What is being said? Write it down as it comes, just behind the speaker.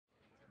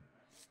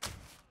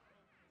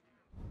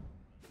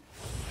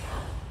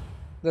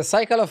The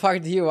cycle of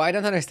RDU. I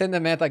don't understand the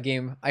meta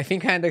game. I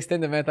think I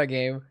understand the meta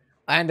game.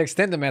 I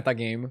understand the meta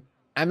game.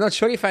 I'm not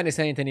sure if I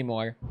understand it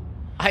anymore.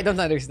 I don't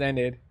understand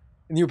it.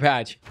 New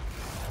patch.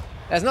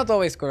 That's not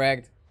always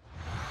correct.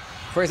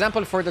 For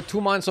example, for the 2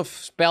 months of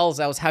spells,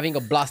 I was having a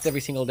blast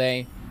every single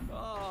day.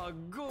 Ah,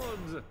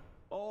 good.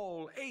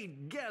 All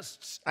 8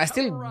 guests. I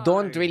still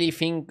don't really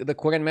think the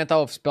current meta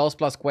of spells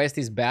plus quest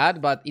is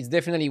bad, but it's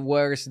definitely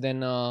worse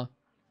than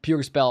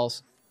pure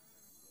spells.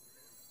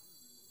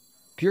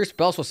 Pure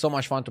spells was so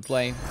much fun to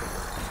play.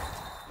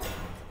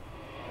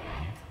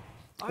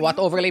 What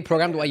overlay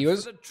program do I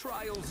use?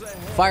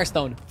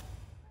 Firestone.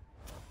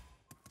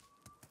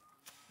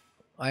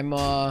 I'm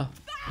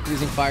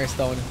using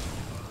Firestone.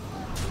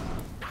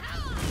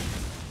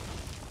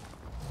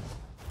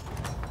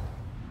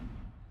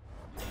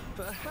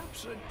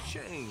 Perhaps a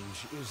change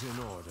is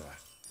in order.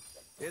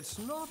 It's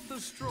not the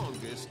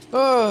strongest.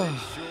 Oh,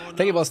 Sure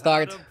terrible knows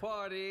start. how to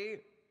party.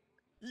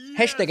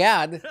 Hashtag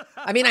ad.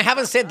 I mean, I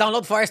haven't said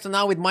download Firestone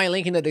now with my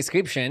link in the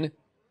description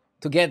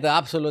to get the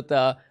absolute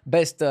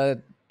best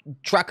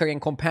tracker and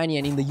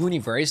companion in the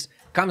universe.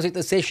 Comes with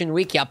a session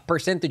recap,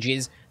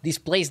 percentages,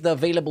 displays the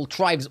available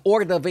tribes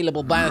or the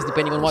available bans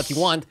depending on what you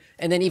want,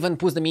 and then even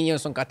puts the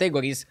minions on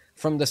categories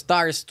from the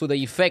stars to the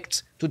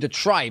effects to the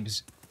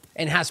tribes,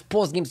 and has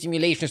post-game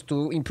simulations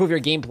to improve your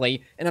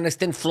gameplay and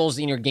understand flaws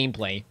in your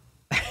gameplay.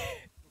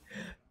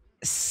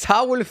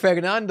 Saul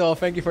Fernando,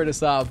 thank you for the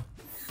sub.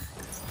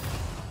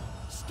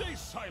 Stay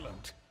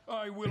silent.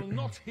 I will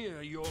not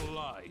hear your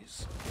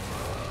lies.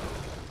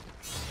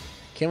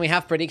 Can we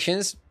have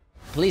predictions?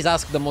 Please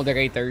ask the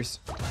moderators.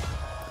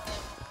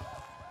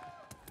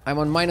 I'm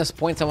on minus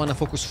points. I want to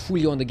focus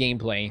fully on the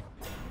gameplay.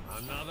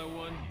 Another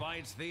one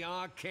bites the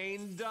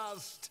arcane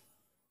dust.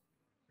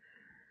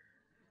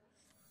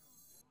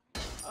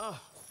 Oh,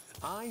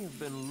 I have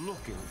been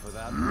looking for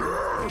that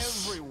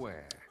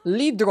everywhere.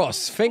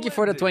 Lidros, thank you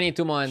for the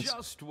 22 months.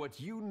 Just what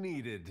you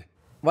needed.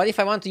 What if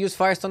I want to use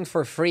Firestone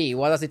for free?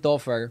 What does it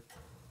offer?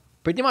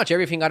 Pretty much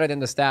everything other than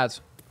the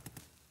stats.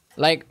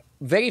 Like,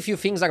 very few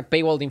things are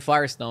paywalled in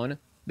Firestone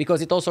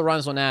because it also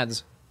runs on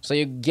ads. So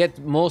you get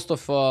most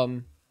of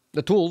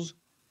the tools,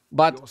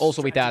 but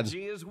also with ads.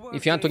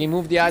 If you want to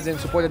remove the ads and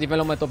support the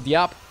development of the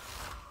app,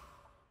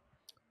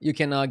 you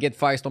can get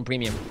Firestone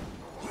Premium.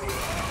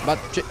 But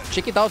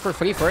check it out for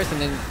free first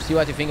and then see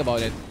what you think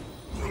about it.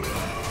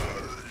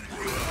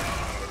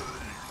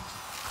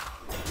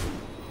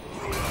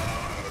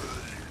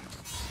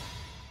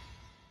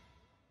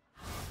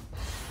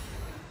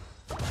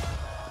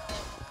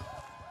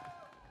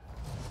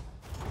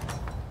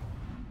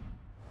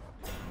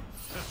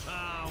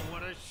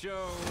 What a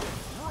show.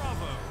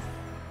 Bravo.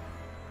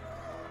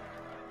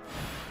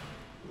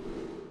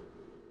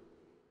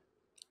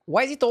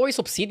 Why is it always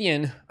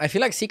Obsidian? I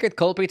feel like Secret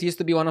Culprit used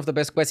to be one of the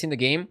best quests in the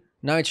game.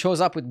 Now it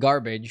shows up with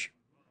garbage.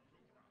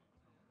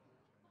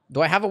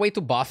 Do I have a way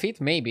to buff it?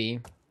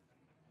 Maybe.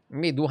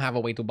 Maybe I do have a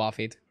way to buff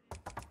it.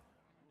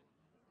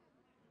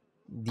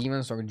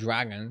 Demons or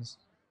dragons?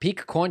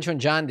 Pick Conch on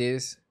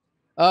Jandice.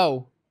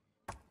 Oh.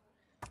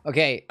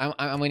 Okay,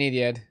 I'm an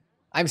idiot.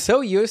 I'm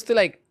so used to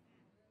like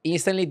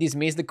instantly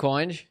dismiss the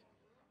Conch.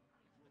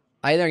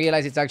 I didn't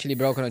realize it's actually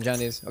broken on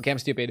Jandice. Okay, I'm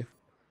stupid.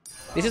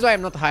 This is why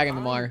I'm not higher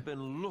MMR. I've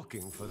been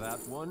looking for that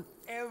one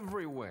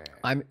everywhere.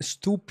 I'm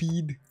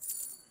stupid.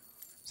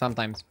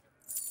 Sometimes.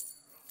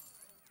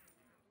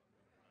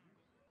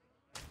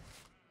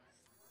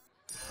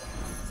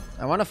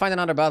 I want to find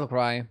another battle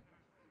cry.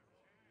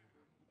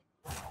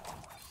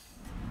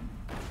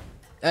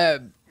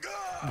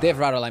 Dev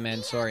Rattle I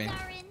meant, sorry.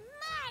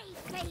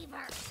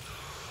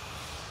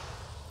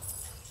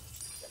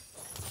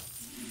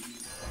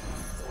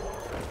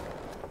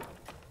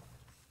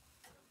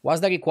 What's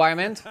the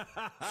requirement?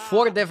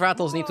 4 Dev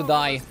Rattles need to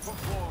die.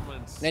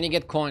 Then you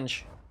get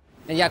Conch.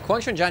 And yeah,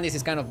 Conch on Jandice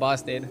is kind of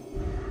busted.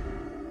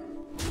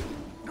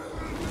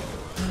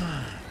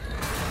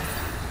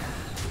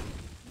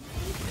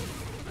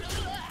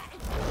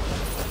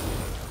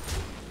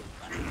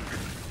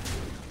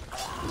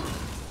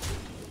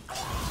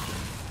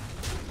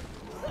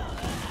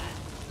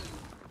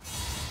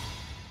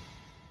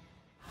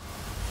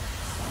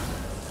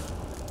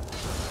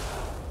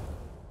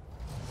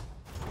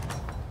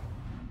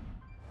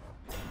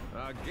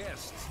 Our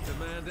guests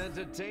demand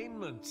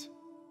entertainment.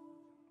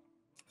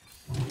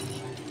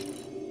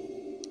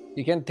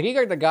 You can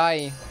trigger the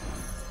guy.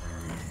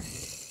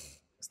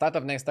 Start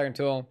of next turn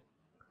too.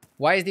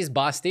 Why is this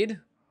busted?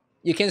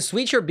 You can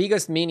switch your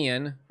biggest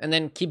minion and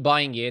then keep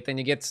buying it and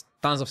you get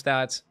tons of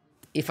stats.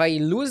 If I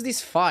lose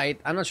this fight,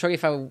 I'm not sure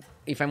if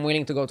I'm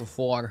willing to go to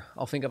 4.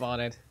 I'll think about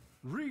it.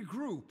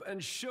 Regroup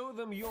and show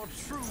them your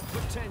true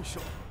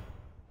potential.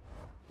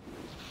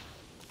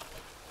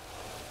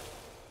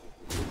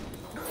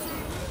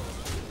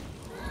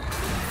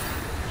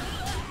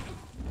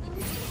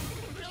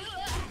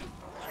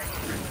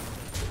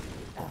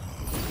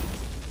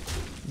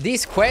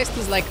 This quest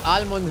is like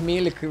almond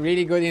milk,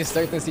 really good in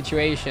certain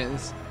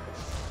situations.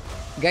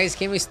 Guys,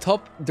 can we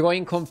stop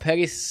drawing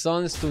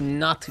comparisons to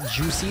nut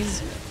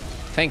juices?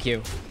 Thank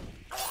you.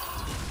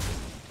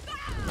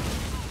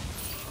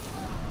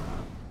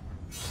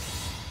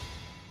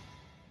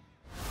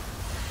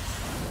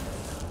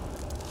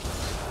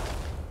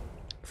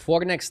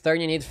 For next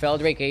turn, you need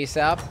Feldrake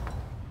ASAP.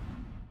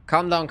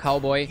 Calm down,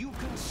 cowboy.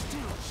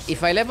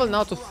 If I level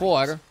now to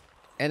 4,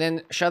 and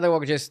then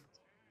Shadowwalk just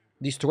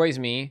destroys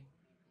me,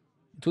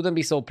 it wouldn't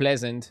be so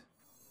pleasant.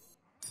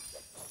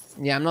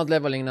 Yeah, I'm not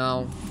leveling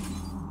now.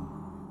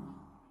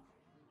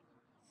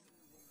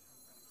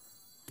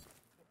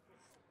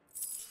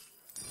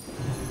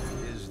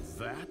 Is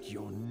that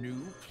your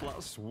new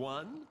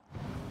 +1?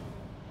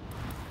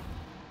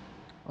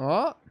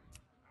 Oh.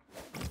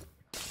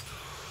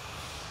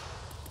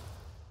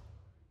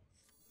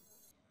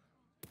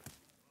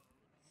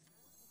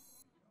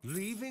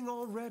 Leaving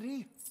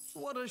already?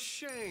 What a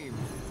shame.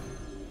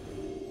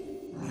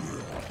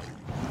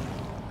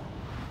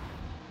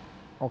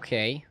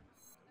 Okay.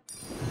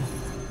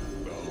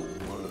 A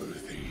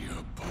worthy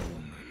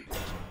opponent.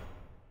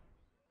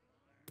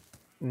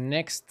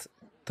 Next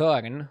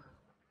turn,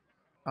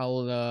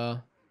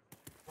 I'll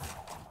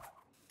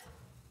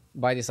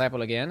buy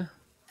Disciple again.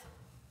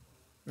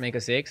 Make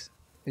a 6.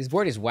 This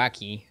board is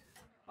wacky.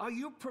 Are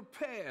you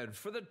prepared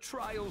for the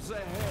trials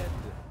ahead?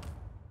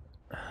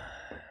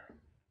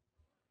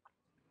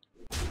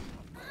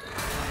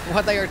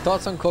 What are your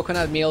thoughts on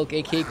coconut milk,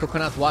 aka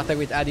coconut water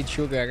with added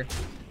sugar?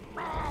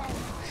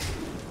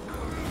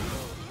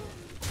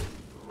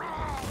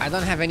 I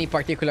don't have any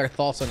particular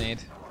thoughts on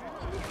it.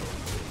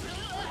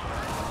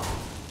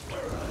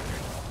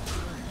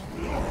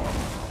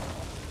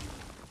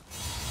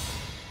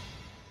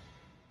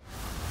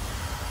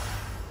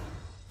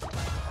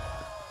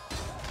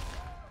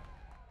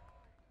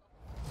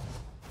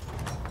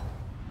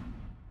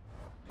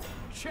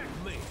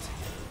 Checkmate.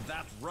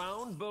 That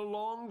round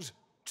belongs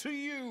to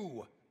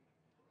you.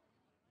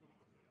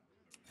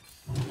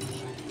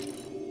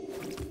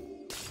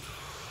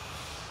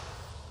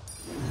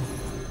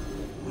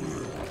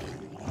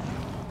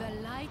 The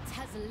light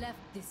has left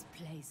this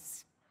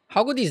place.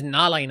 How good is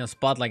Nala in a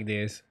spot like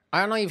this?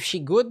 I don't know if she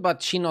good,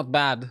 but she not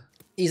bad.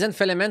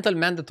 Isn't Elemental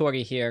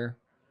mandatory here?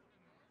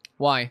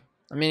 Why?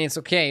 I mean, it's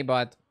okay,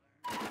 but...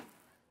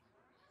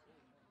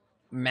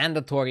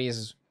 mandatory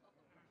is...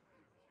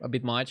 a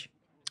bit much.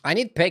 I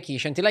need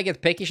Peckish. Until I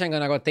get Peckish, I'm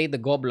gonna rotate the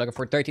Gobbler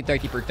for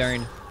 30-30 per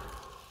turn.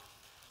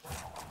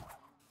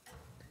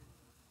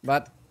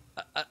 But,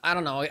 I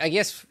don't know. I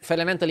guess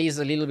Elemental is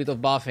a little bit of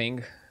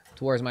buffing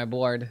towards my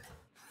board.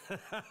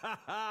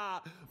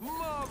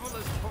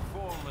 Marvelous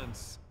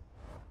performance.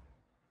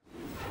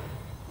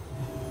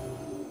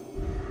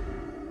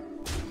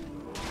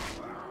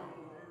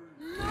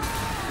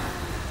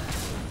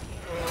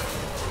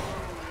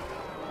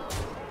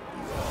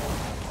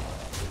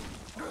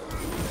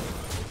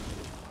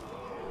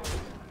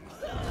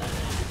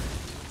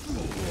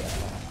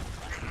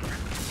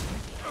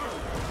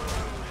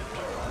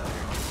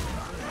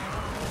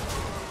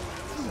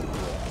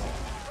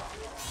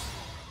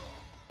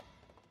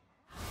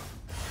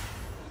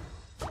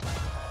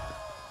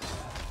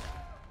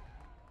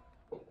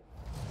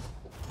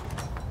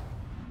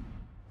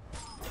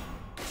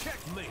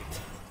 Checkmate.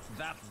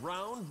 That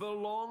round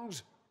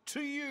belongs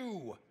to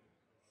you.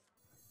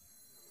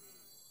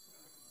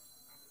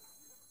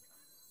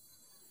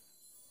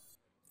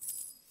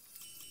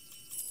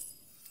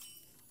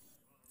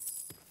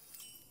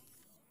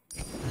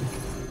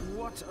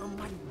 What a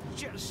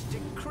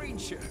majestic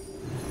creature.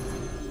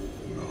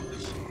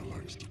 Noxar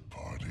likes to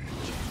party.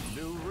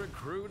 New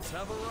recruits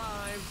have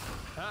arrived.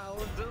 How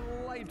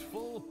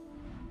delightful.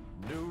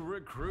 New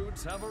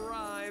recruits have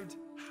arrived.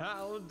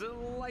 How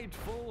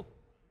delightful.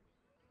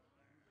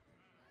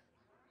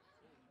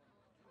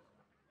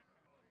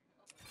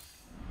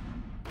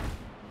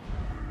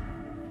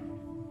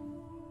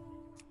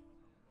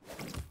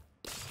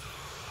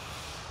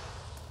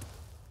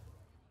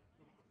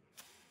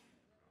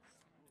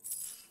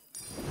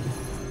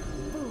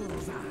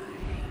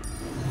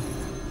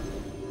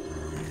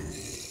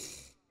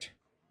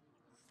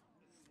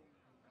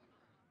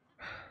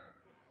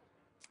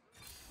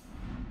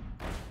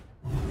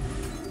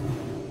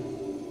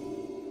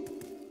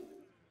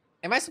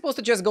 Am I supposed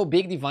to just go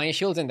big Divine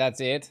Shields and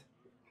that's it?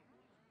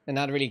 And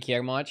not really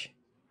care much?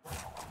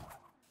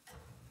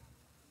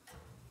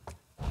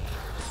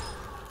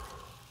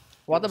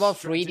 What about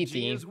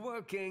Fluidity?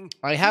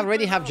 I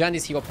already have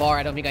Jandice Hero Power,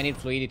 I don't think I need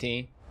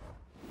Fluidity.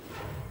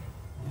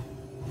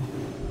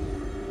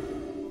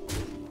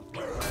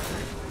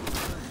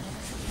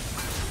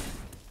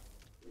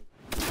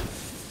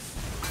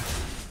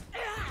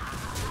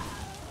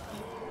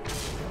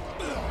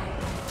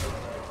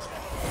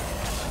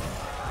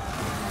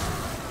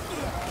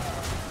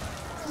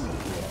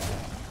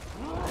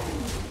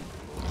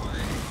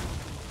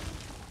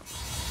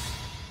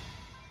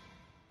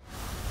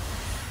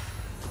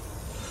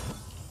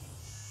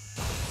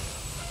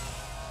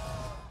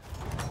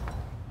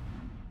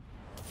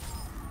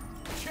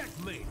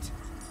 Checkmate.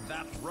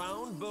 That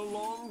round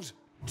belongs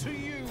to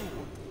you.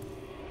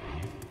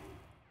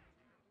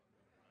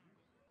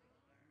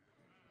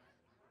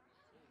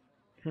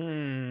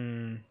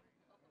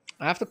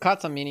 I have to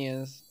cut some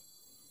minions.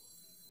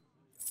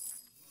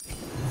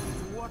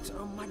 What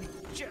a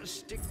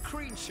majestic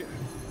creature.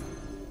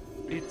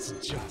 It's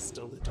just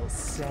a little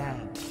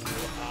sand in your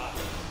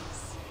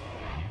eyes.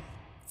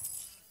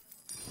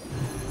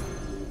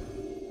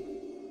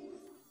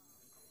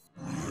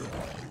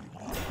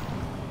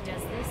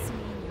 Does this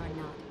mean you're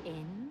not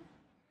in?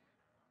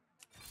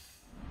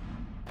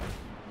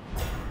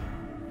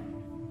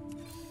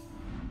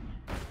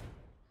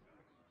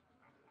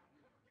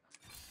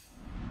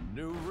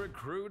 New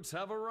recruits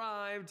have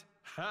arrived.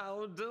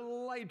 How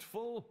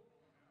delightful.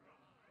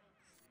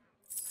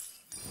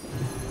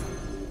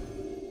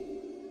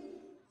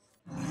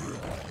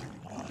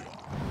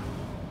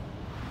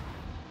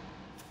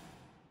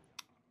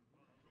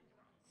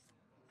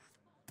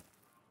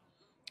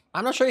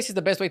 I'm not sure this is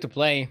the best way to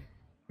play.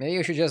 Maybe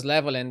you should just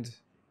level and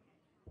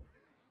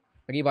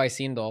rebuy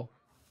Sindel.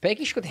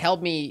 Pekish could help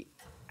me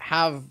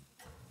have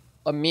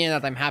a minion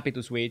that I'm happy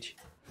to switch.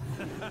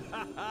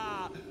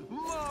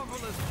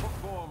 Marvelous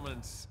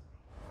performance.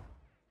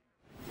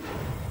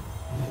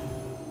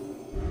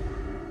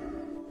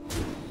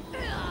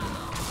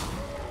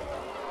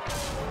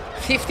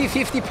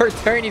 $50-50 per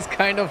turn is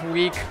kind of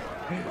weak.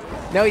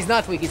 No, he's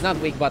not weak,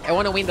 but I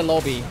want to win the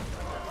lobby.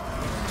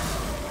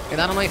 And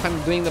I don't know if I'm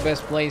doing the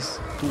best plays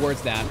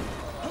towards that.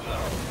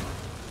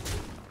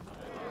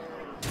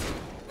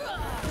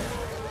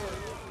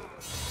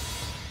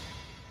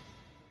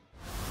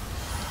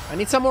 I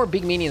need some more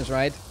big minions,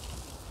 right?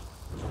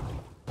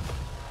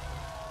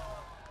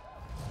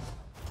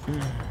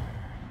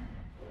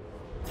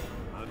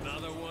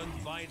 Another one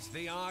bites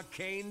the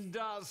arcane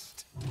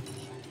dust.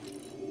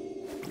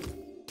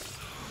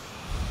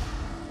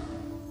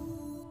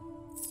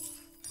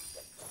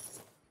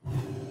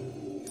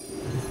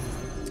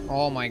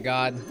 Oh my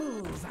god.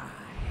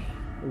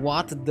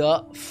 What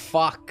the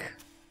fuck?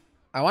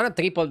 I want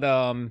to triple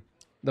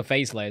the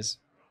faceless.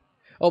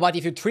 Oh, but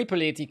if you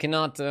triple it, you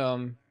cannot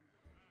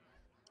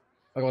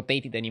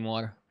rotate it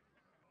anymore.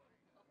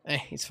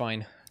 It's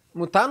fine.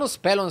 Mutano's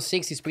spell on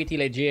 6 is pretty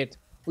legit.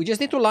 We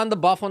just need to land the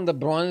buff on the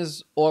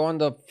bronze or on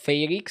the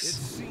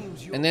Phaerix,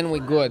 and then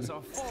we're good.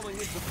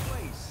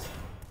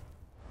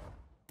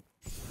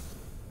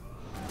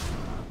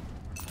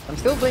 I'm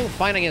still doing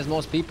fine against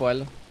most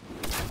people.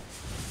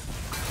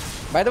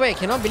 By the way, I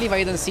cannot believe I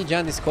didn't see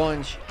Jandice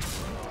Conch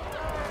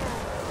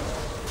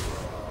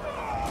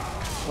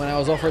when I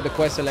was offered the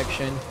quest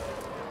selection.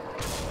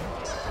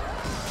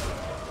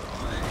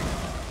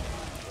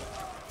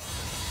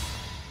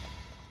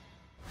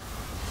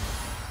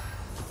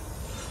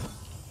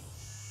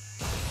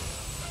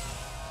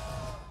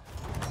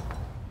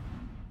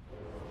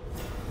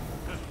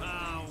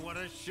 What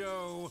a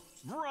show!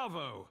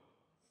 Bravo!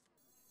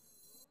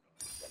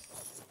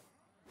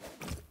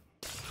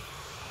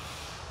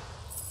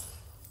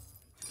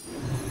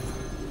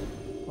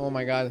 Oh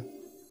my god.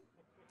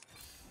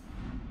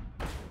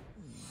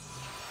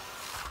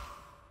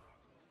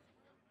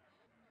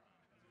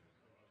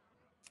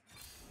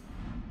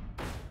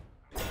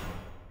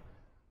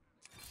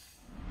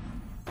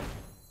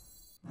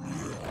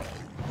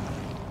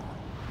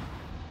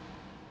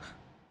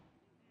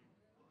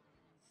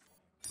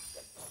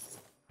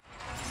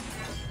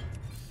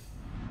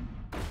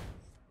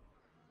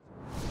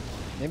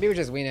 Maybe we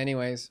just win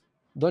anyways.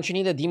 Don't you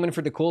need a demon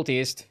for the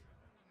cultist?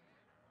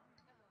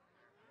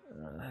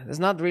 That's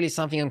not really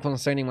something I'm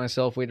concerning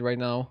myself with right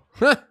now.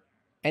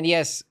 And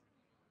yes,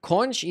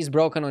 Conch is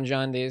broken on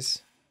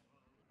Jandice.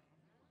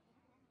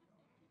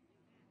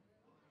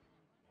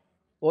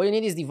 All you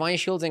need is Divine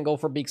Shields and go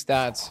for big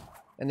stats.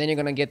 And then you're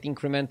gonna get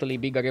incrementally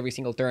bigger every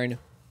single turn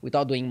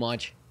without doing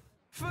much.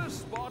 First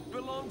spot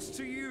belongs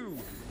to you.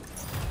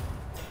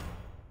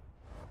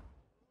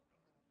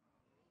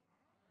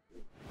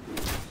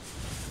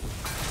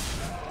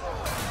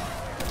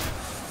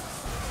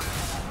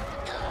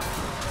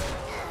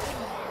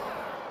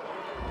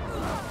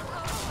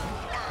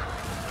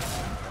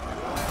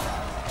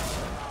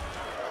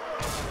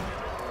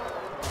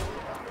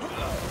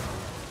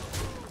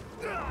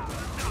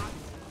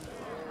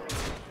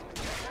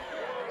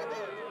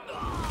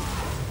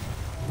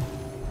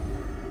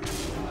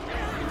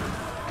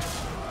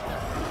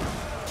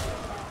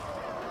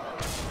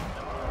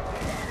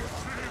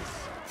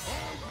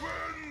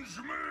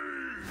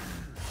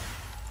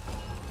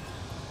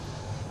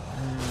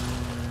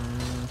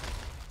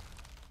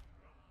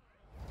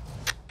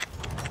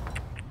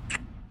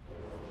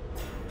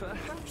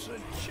 Perhaps a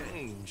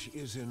change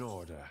is in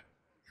order.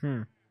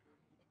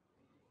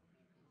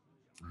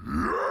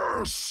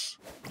 Yes!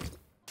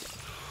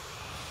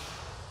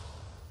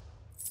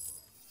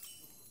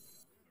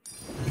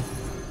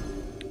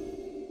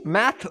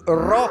 Matt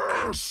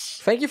Rock,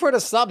 thank you for the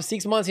sub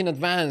 6 months in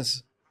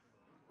advance.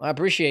 I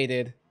appreciate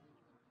it.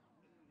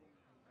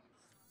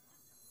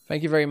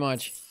 Thank you very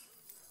much.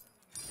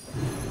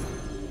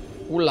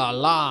 Ooh la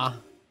la.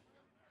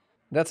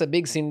 That's a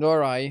big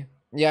Sindorai.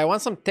 Yeah, I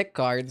want some tech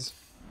cards.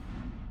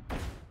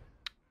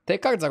 Tech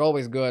cards are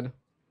always good.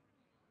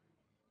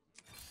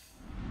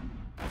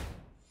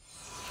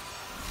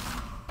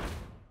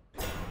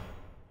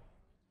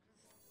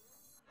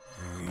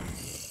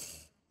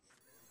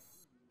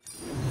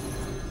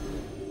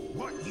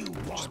 What you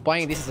Just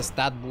buying this is a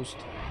stat boost.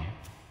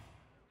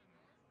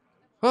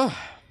 Oh.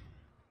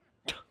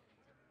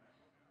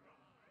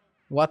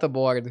 What a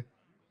board.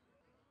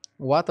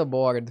 What a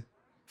board.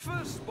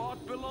 First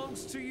spot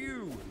belongs to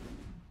you.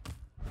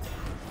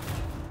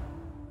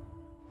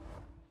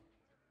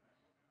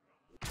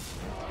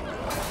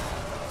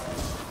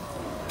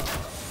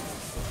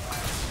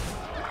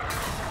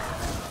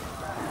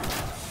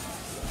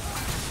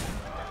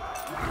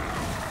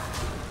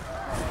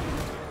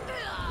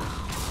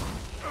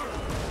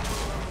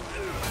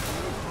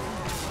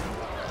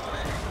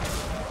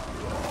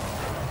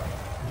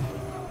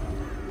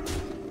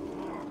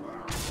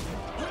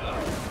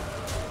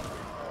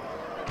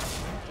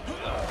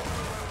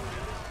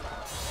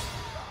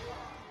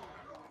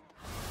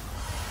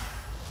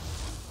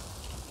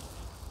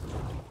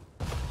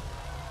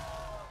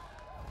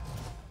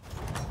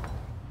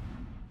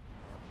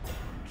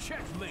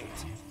 Checkmate.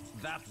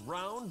 That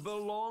round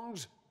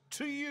belongs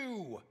to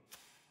you.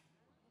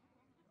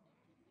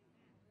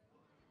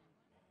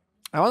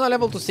 I want a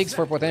level to 6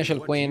 for potential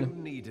What queen.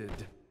 you needed.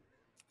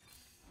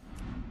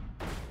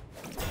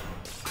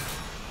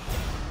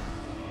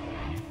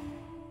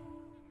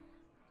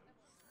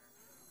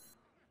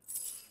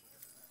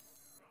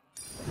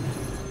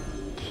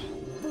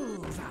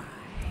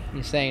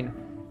 Insane.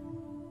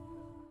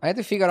 I had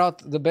to figure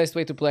out the best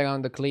way to play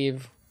around the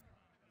cleave.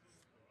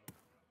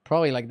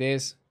 Probably like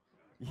this.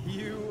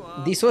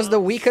 This was the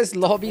weakest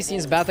lobby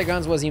since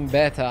Battlegrounds was in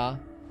beta.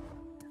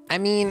 I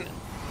mean,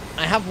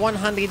 I have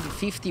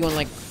 150 on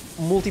like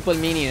multiple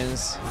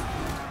minions.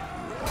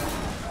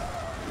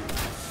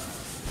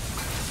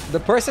 The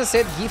person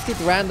said gift it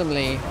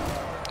randomly.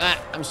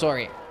 Ah, I'm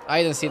sorry.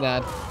 I didn't see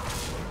that.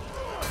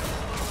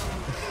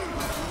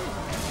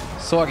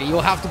 Sorry,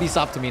 you'll have to be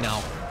sub to me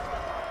now.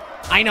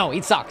 I know,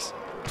 it sucks.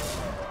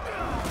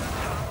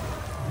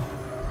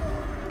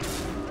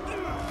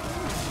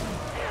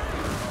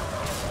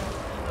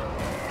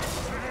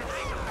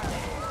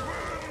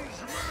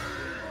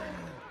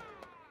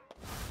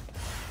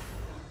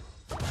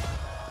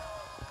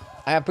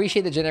 I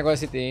appreciate the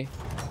generosity.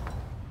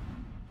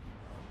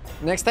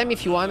 Next time,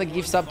 if you want a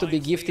gift sub to be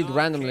gifted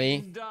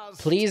randomly,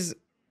 please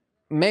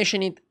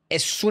mention it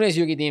as soon as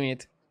you redeem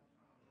it.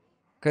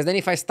 Because then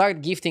if I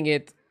start gifting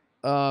it,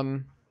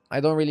 I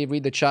don't really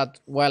read the chat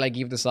while I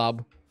give the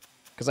sub.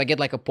 Because I get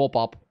like a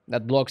pop-up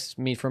that blocks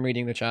me from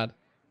reading the chat.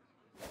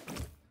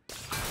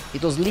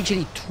 It was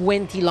literally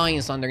 20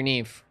 lines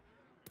underneath.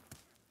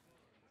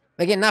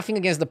 Again, nothing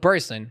against the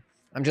person.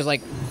 I'm just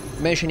like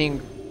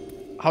mentioning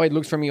how it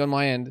looks for me on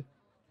my end.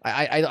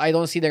 I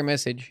don't see their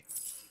message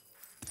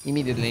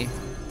immediately.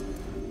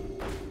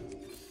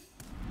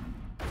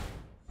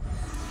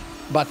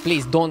 But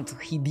please don't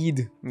he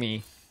did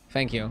me.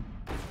 Thank you.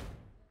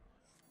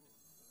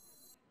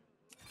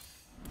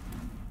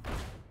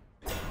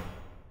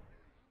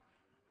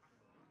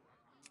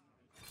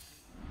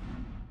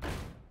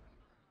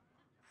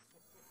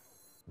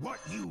 What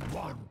you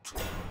want?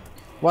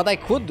 What I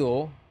could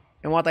do,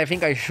 and what I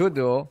think I should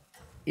do,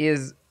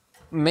 is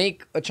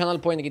make a channel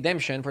point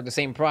redemption for the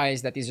same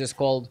price that is just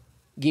called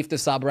gift a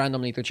sub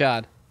randomly to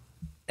chat.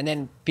 And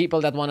then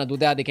people that want to do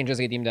that, they can just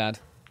redeem that.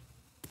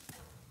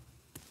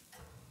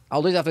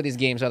 I'll do it after this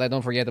game so that I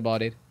don't forget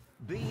about it.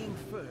 Being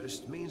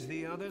first means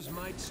the others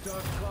might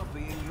start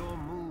copying your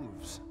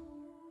moves.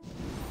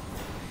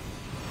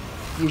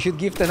 You should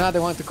gift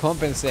another one to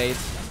compensate.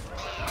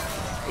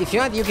 If you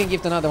want, you can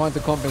gift another one to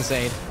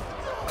compensate.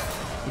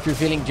 If you're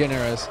feeling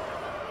generous.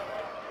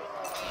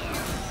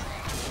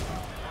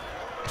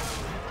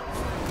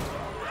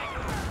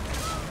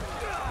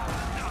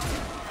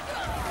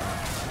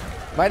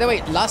 By the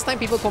way, last time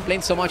people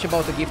complained so much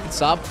about the gifted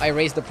sub, I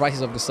raised the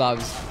prices of the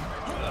subs.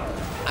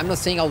 I'm not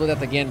saying I'll do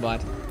that again,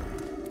 but...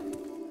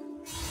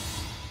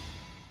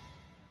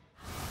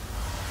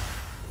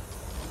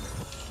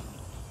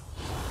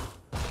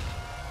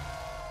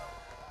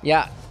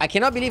 yeah, I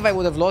cannot believe I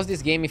would have lost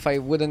this game if I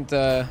wouldn't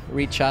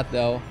read chat,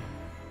 though.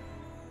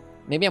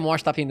 Maybe I'm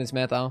washed up in this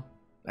meta.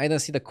 I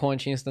didn't see the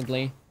conch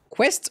instantly.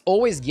 Quests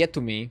always get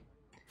to me.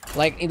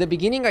 Like, in the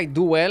beginning I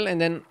do well, and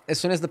then as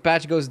soon as the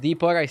patch goes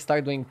deeper, I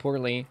start doing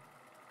poorly.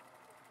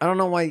 I don't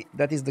know why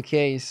that is the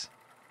case.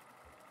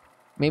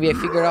 Maybe I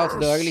figure out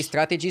the early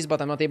strategies, but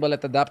I'm not able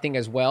at adapting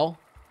as well.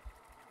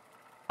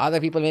 Other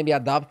people maybe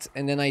adapt,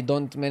 and then I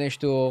don't manage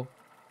to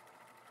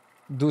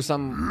do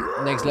some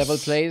next level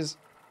plays.